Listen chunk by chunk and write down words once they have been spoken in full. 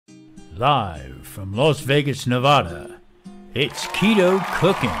Live from Las Vegas, Nevada, it's Keto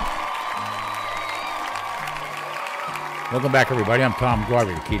Cooking. Welcome back, everybody. I'm Tom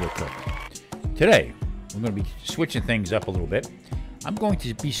GARVEY, the Keto Cook. Today, we're going to be switching things up a little bit. I'm going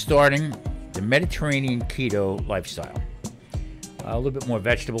to be starting the Mediterranean keto lifestyle. A little bit more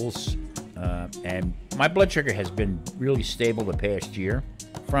vegetables, and my blood sugar has been really stable the past year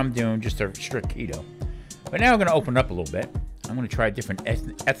from doing just a strict keto. But now I'm going to open up a little bit. I'm going to try different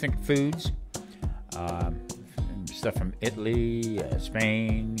ethnic foods, stuff from Italy,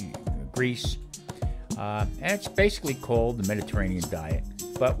 Spain, Greece. And it's basically called the Mediterranean diet,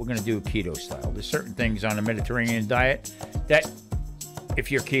 but we're going to do a keto style. There's certain things on the Mediterranean diet that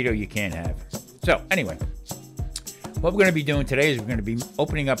if you're keto, you can't have. So anyway, what we're going to be doing today is we're going to be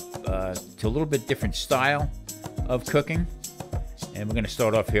opening up to a little bit different style of cooking. And we're going to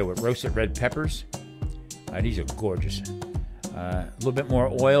start off here with roasted red peppers. These are gorgeous. A little bit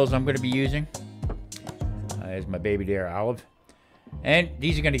more oils I'm going to be using. There's my baby there, olive. And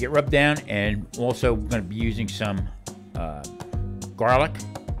these are going to get rubbed down, and also we're going to be using some garlic.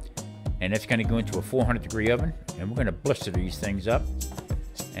 And that's going to go into a 400-degree oven. And we're going to blister these things up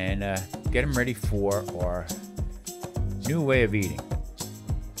and get them ready for our new way of eating.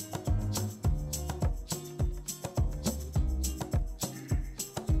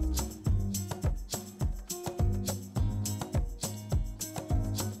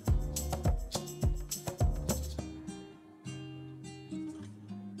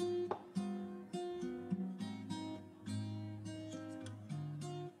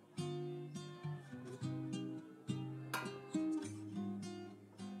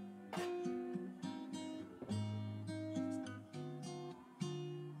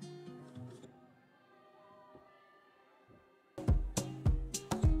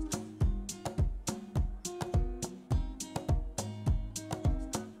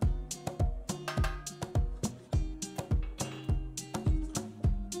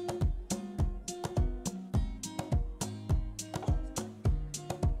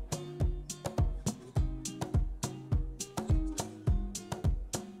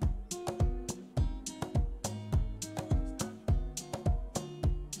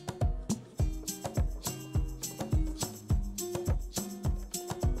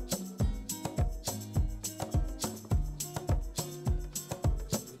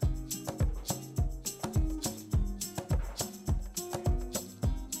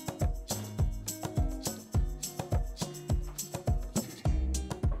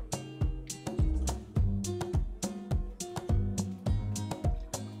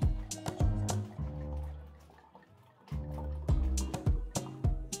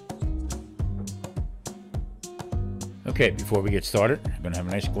 Okay, before we get started, I'm going to have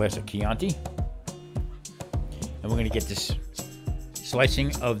a nice glass of Chianti. And we're going to get this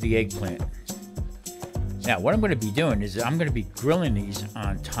slicing of the eggplant. Now, what I'm going to be doing is I'm going to be grilling these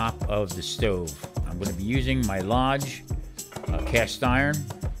on top of the stove. I'm going to be using my Lodge cast iron,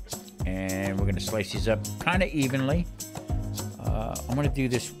 and we're going to slice these up kind of evenly. I'm going to do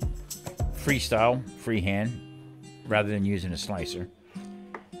this freestyle, freehand, rather than using a slicer.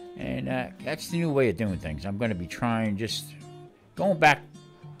 And that's the new way of doing things. I'm going to be trying just going back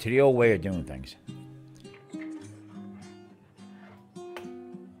to the old way of doing things.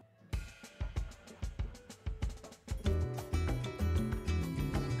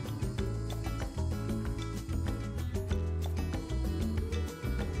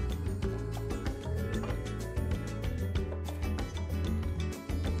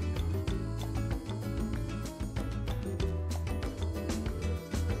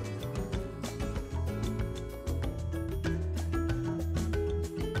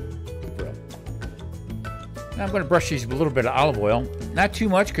 I'm going to brush these with a little bit of olive oil. Not too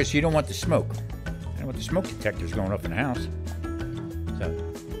much because you don't want the smoke. I don't want the smoke detectors going up in the house.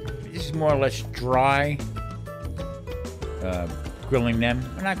 So this is more or less dry grilling them.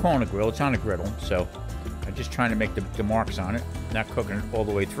 I'm not calling it a grill. It's on a griddle. So I'm just trying to make the marks on it. Not cooking it all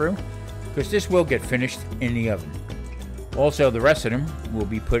the way through, because this will get finished in the oven. Also, the rest of them will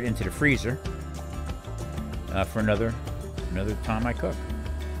be put into the freezer for another time I cook.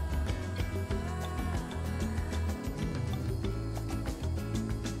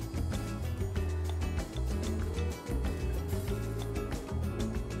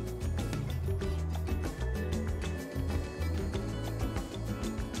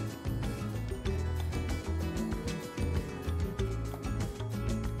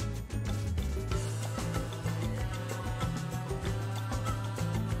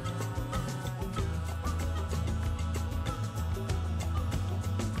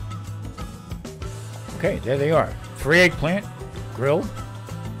 Okay, there they are. 3 eggplant, grilled.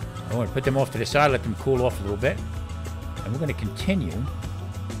 I want to put them off to the side, let them cool off a little bit. And we're going to continue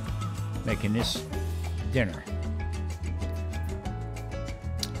making this dinner.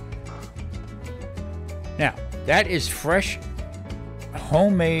 Now, that is fresh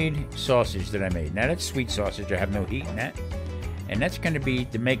homemade sausage that I made. Now, that's sweet sausage. I have no heat in that. And that's going to be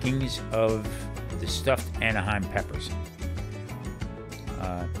the makings of the stuffed Anaheim peppers.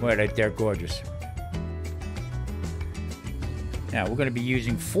 Boy, they're gorgeous. Now, we're going to be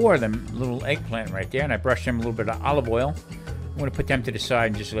using 4 of them little eggplant right there, and I brushed them a little bit of olive oil. I'm going to put them to the side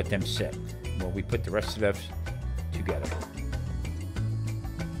and just let them sit while we put the rest of this together.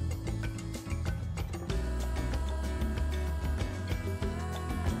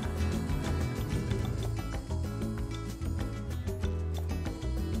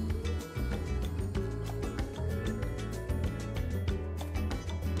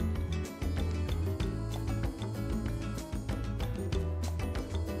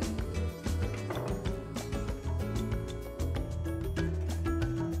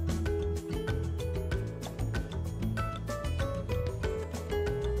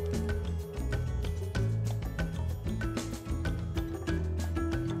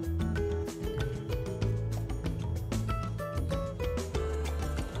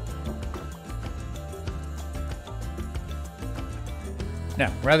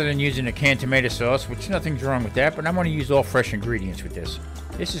 Now, rather than using a canned tomato sauce, which nothing's wrong with that, but I'm going to use all fresh ingredients with this.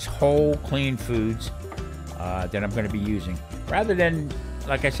 This is whole, clean foods that I'm going to be using. Rather than,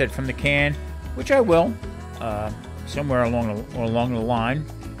 like I said, from the can, which I will, somewhere along the line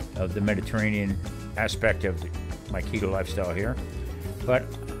of the Mediterranean aspect of my keto lifestyle here. But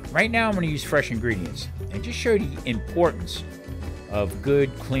right now I'm going to use fresh ingredients and just show you the importance of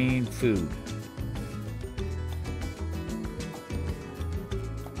good, clean food.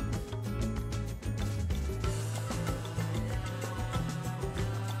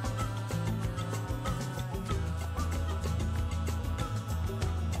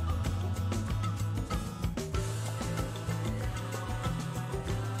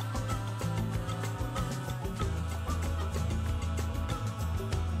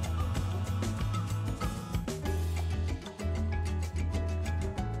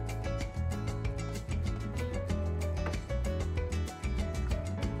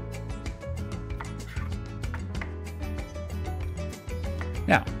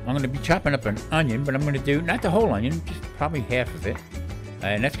 Now, I'm going to be chopping up an onion, but I'm going to do, not the whole onion, just probably half of it.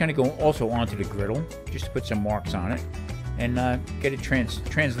 And that's going to go also onto the griddle, just to put some marks on it, and get it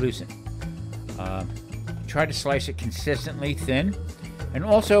translucent. Try to slice it consistently thin. And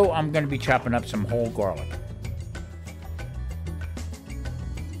also, I'm going to be chopping up some whole garlic.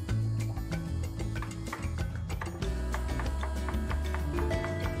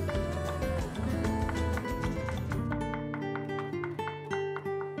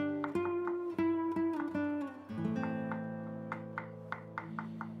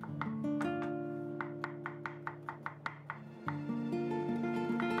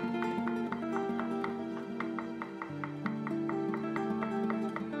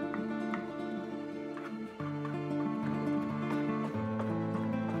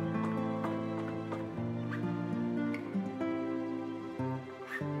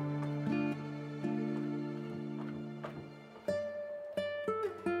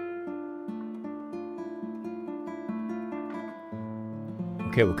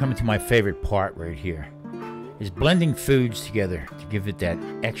 Okay, we're coming to my favorite part right here. Is blending foods together to give it that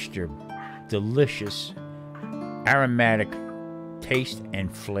extra delicious aromatic taste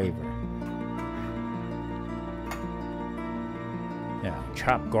and flavor. Now,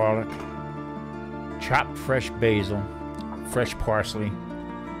 chopped garlic, chopped fresh basil, fresh parsley,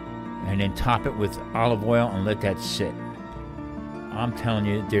 and then top it with olive oil and let that sit. I'm telling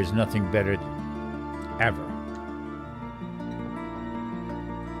you, there's nothing better ever.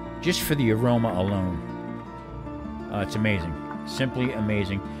 Just for the aroma alone. It's amazing. Simply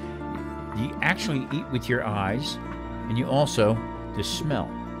amazing. You actually eat with your eyes, and you also, the smell.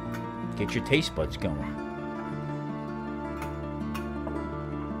 Get your taste buds going.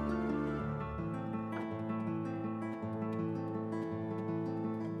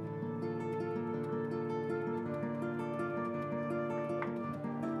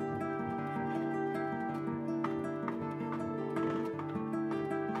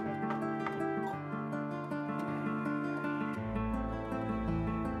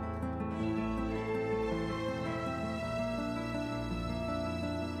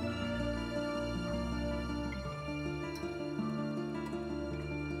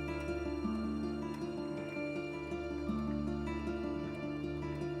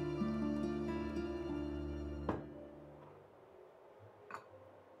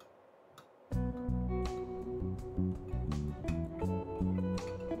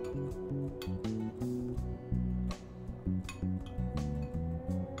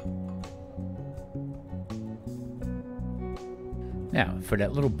 Now, for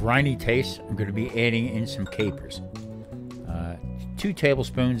that little briny taste, I'm going to be adding in some capers. 2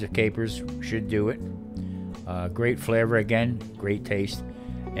 tablespoons of capers should do it. Great flavor again, great taste,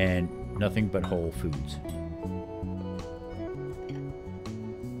 and nothing but whole foods.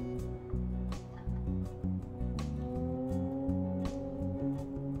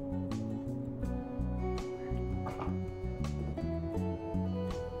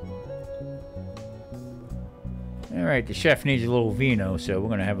 All right, the chef needs a little vino, so we're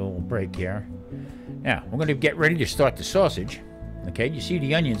going to have a little break here. Now, we're going to get ready to start the sausage. Okay, you see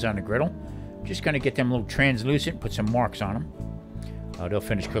the onions on the griddle? Just going to get them a little translucent, put some marks on them. They'll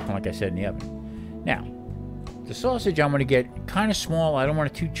finish cooking, like I said, in the oven. Now, the sausage I'm going to get kind of small. I don't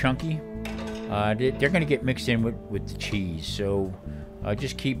want it too chunky. They're going to get mixed in with the cheese, so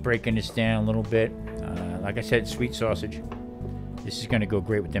just keep breaking this down a little bit. Like I said, sweet sausage. This is going to go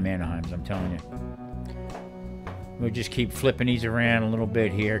great with them Anaheims, I'm telling you. We'll just keep flipping these around a little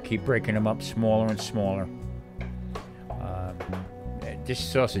bit here. Keep breaking them up smaller and smaller. This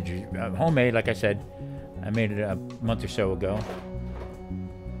sausage is homemade, like I said. I made it a month or so ago.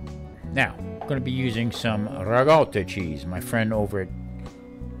 Now, I'm going to be using some ricotta cheese. My friend over at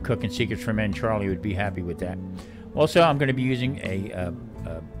Cooking Secrets for Men, Charlie, would be happy with that. Also, I'm going to be using a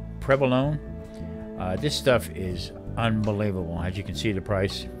provolone. This stuff is unbelievable. As you can see, the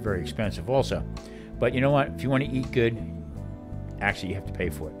price, very expensive also. But you know what? If you want to eat good, actually you have to pay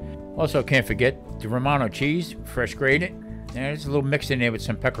for it. Also, can't forget the Romano cheese, fresh grated. And there's a little mixed in there with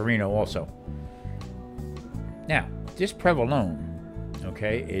some pecorino also. Now, this provolone,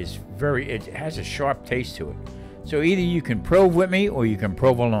 okay, it has a sharp taste to it. So either you can prove with me or you can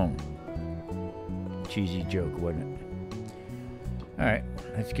provolone. Cheesy joke, wasn't it? All right,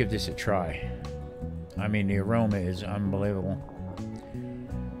 let's give this a try. I mean, the aroma is unbelievable.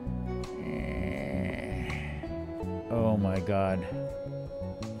 Oh my God.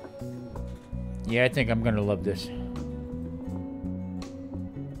 Yeah, I think I'm gonna love this.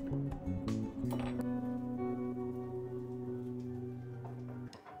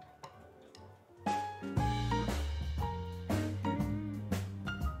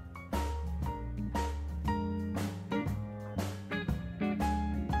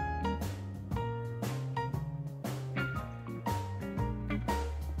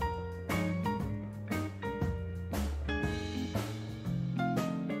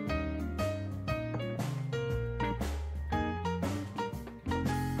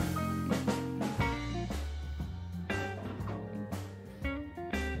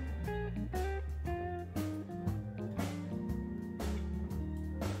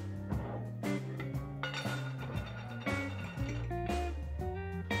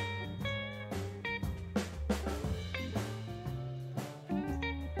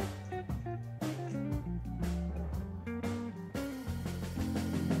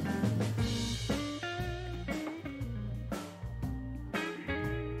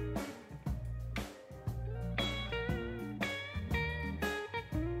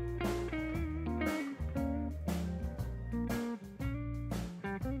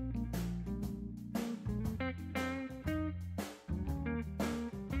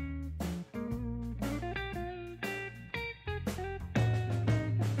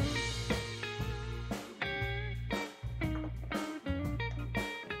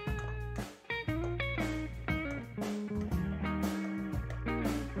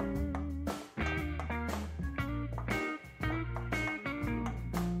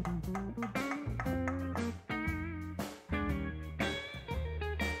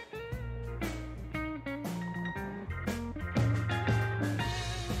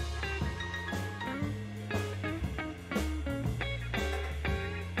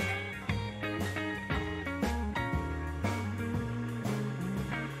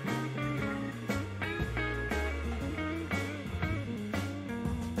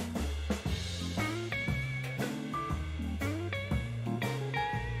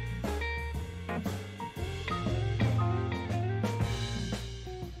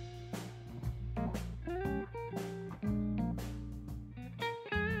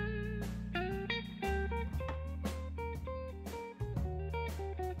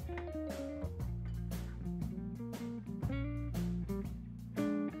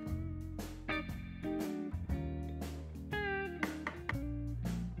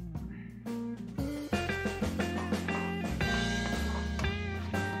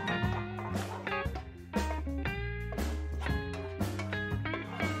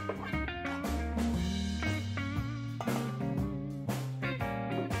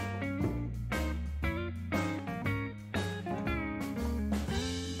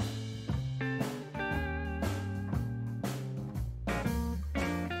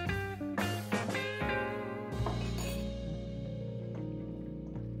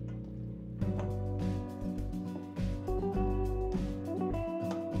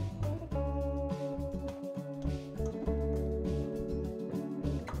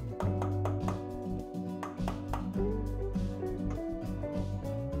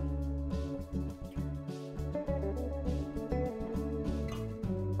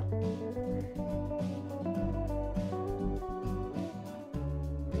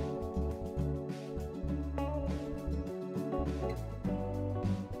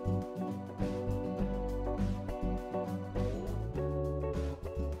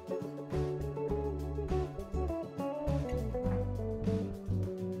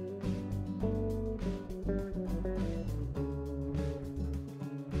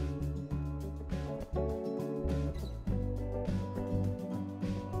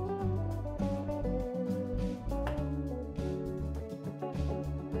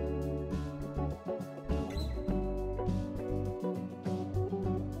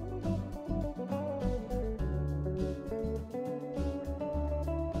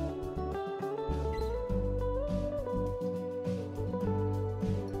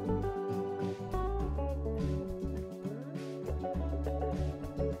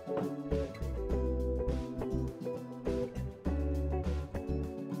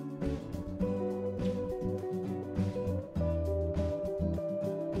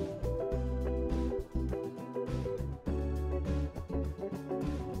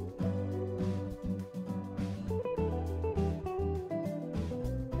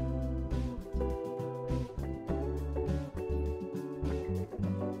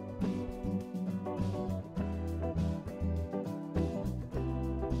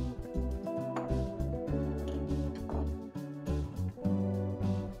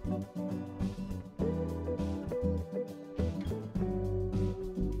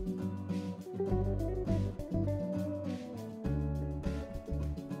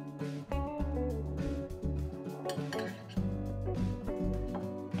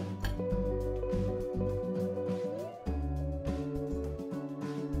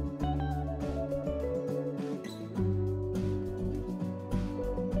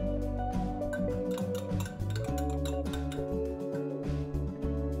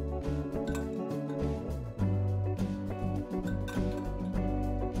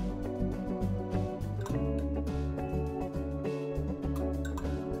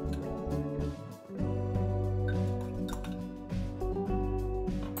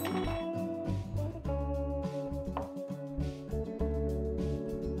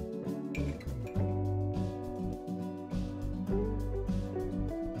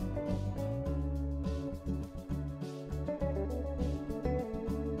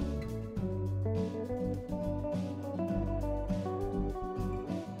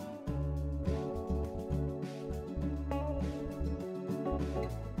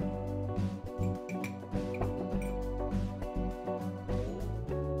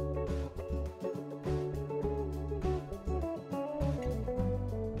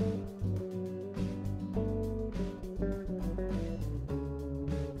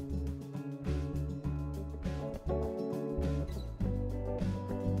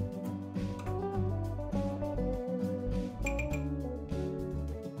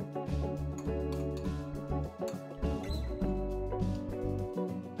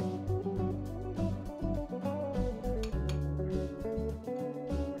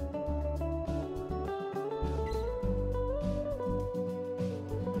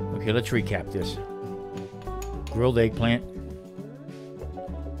 Okay, let's recap this. Grilled eggplant,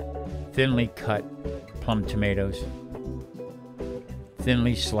 thinly cut plum tomatoes,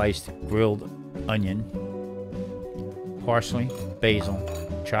 thinly sliced grilled onion, parsley, basil,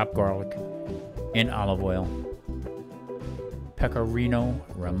 chopped garlic, in olive oil, pecorino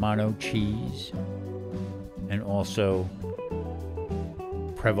romano cheese, and also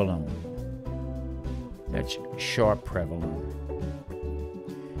provolone. That's sharp provolone.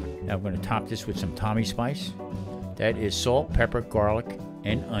 Now I'm going to top this with some Tommy spice. That is salt, pepper, garlic,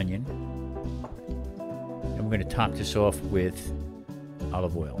 and onion. And we're going to top this off with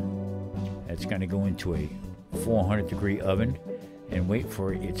olive oil. That's going to go into a 400-degree oven and wait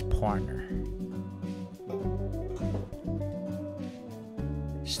for its partner.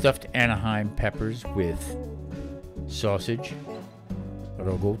 Stuffed Anaheim peppers with sausage,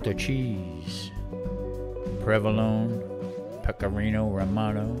 ricotta cheese, provolone, pecorino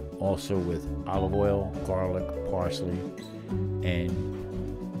romano, also with olive oil, garlic, parsley, and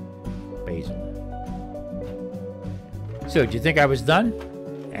basil. So, do you think I was done?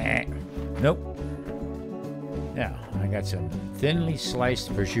 Nope. Now, I got some thinly sliced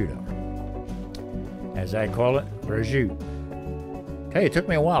prosciutto. As I call it, prosciutto. Hey, it took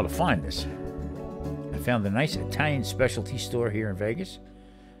me a while to find this. I found a nice Italian specialty store here in Vegas.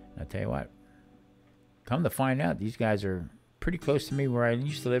 I'll tell you what, come to find out, these guys are pretty close to me where I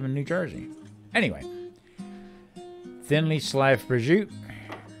used to live in New Jersey. Anyway, thinly sliced prosciutto,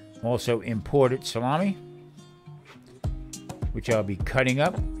 also imported salami, which I'll be cutting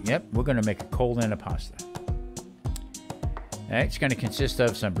up. Yep, we're going to make a cold antipasta. It's going to consist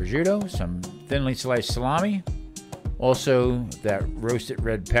of some prosciutto, some thinly sliced salami, also that roasted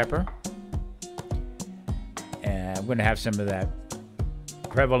red pepper. And I'm going to have some of that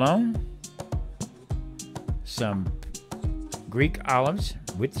provolone, some Greek olives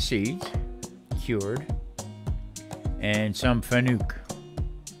with the seeds, cured, and some fenugreek.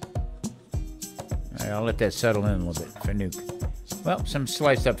 All right, I'll let that settle in a little bit. Fenugreek. Well, some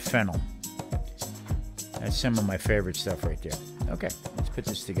sliced up fennel. That's some of my favorite stuff right there. Okay, let's put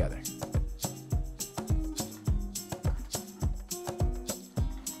this together.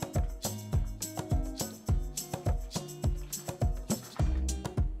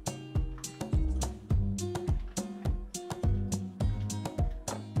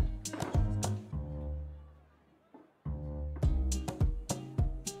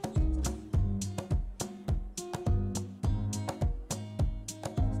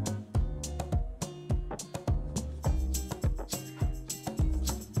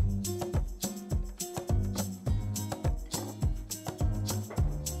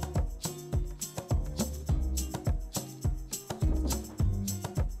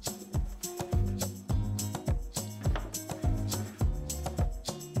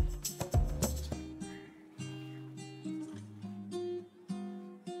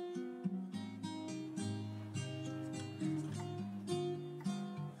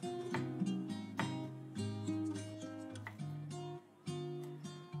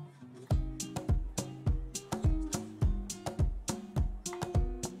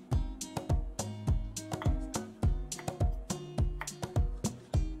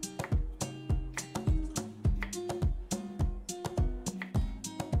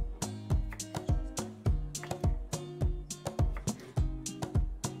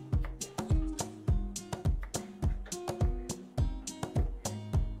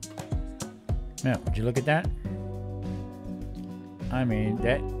 Now, would you look at that? I mean,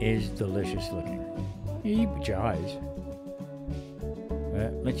 that is delicious looking. You eat with your eyes.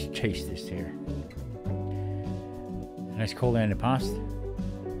 Let's taste this here. Nice cold antipasta.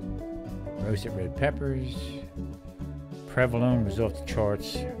 Roasted red peppers. Provolone was off the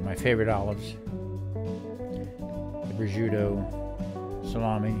charts. My favorite olives. The prosciutto,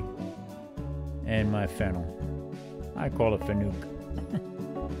 salami, and my fennel. I call it fenugreek.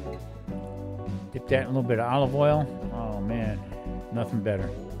 Dip that in a little bit of olive oil. Oh man, nothing better.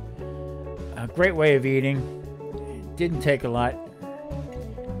 A great way of eating. It didn't take a lot.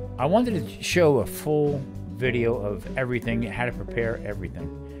 I wanted to show a full video of everything, how to prepare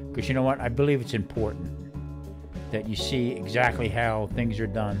everything. Because you know what? I believe it's important that you see exactly how things are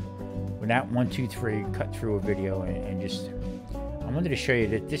done without 1, 2, 3 cut through a video and just. I wanted to show you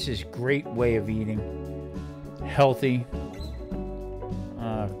that this is a great way of eating, healthy.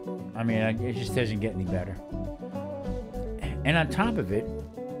 I mean, it just doesn't get any better. And on top of it,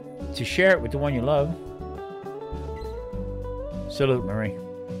 to share it with the one you love. Salute, Marie.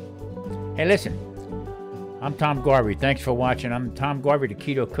 Hey, listen. I'm Tom Garvey. Thanks for watching. I'm Tom Garvey, the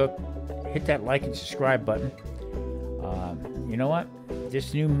Keto Cook. Hit that like and subscribe button. You know what?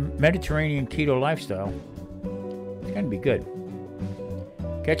 this new Mediterranean keto lifestyle, it's going to be good.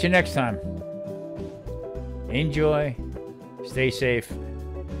 Catch you next time. Enjoy. Stay safe.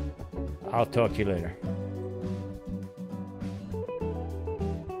 I'll talk to you later.